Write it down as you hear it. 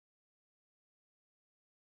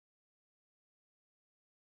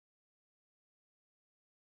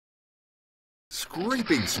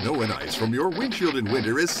Scraping snow and ice from your windshield in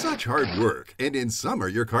winter is such hard work, and in summer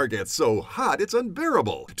your car gets so hot it's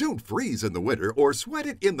unbearable. Don't freeze in the winter or sweat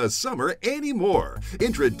it in the summer anymore.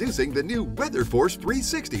 Introducing the new WeatherForce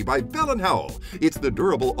 360 by Bell & Howell. It's the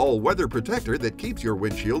durable all-weather protector that keeps your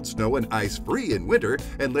windshield snow and ice free in winter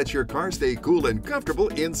and lets your car stay cool and comfortable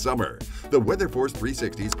in summer. The WeatherForce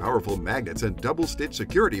 360's powerful magnets and double-stitch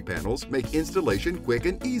security panels make installation quick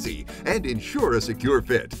and easy and ensure a secure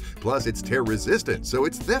fit. Plus, it's tear-resistant, so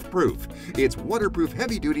it's theft-proof. Its waterproof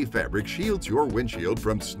heavy-duty fabric shields your windshield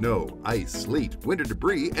from snow, ice, sleet, winter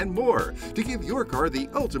debris, and more to give your car the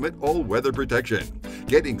ultimate all-weather protection.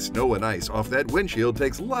 Getting snow and ice off that windshield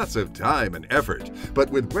takes lots of time and effort, but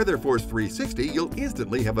with WeatherForce 360, you'll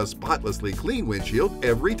instantly have a spotlessly clean windshield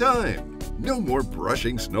every time. No more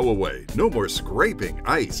brushing snow away, no more scraping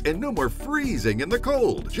ice, and no more freezing in the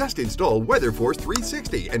cold. Just install WeatherForce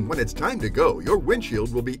 360, and when it's time to go, your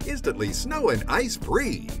windshield will be instantly snow and ice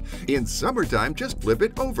free. In summertime, just flip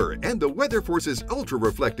it over, and the WeatherForce's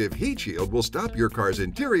ultra-reflective heat shield will stop your car's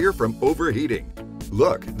interior from overheating.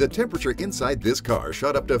 Look, the temperature inside this car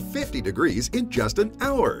shot up to 50 degrees in just an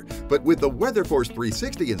hour. But with the WeatherForce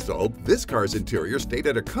 360 installed, this car's interior stayed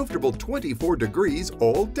at a comfortable 24 degrees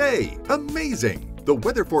all day. Amazing! The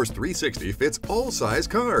WeatherForce 360 fits all size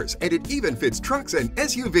cars, and it even fits trucks and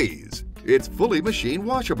SUVs. It's fully machine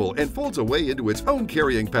washable and folds away into its own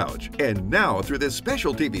carrying pouch. And now, through this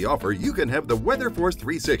special TV offer, you can have the WeatherForce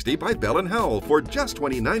 360 by Bell & Howell for just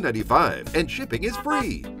 $29.95, and shipping is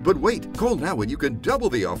free. But wait, call now and you can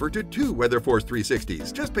double the offer to 2 WeatherForce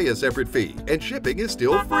 360s. Just pay a separate fee, and shipping is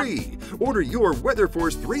still free. Order your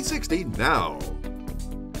WeatherForce 360 now.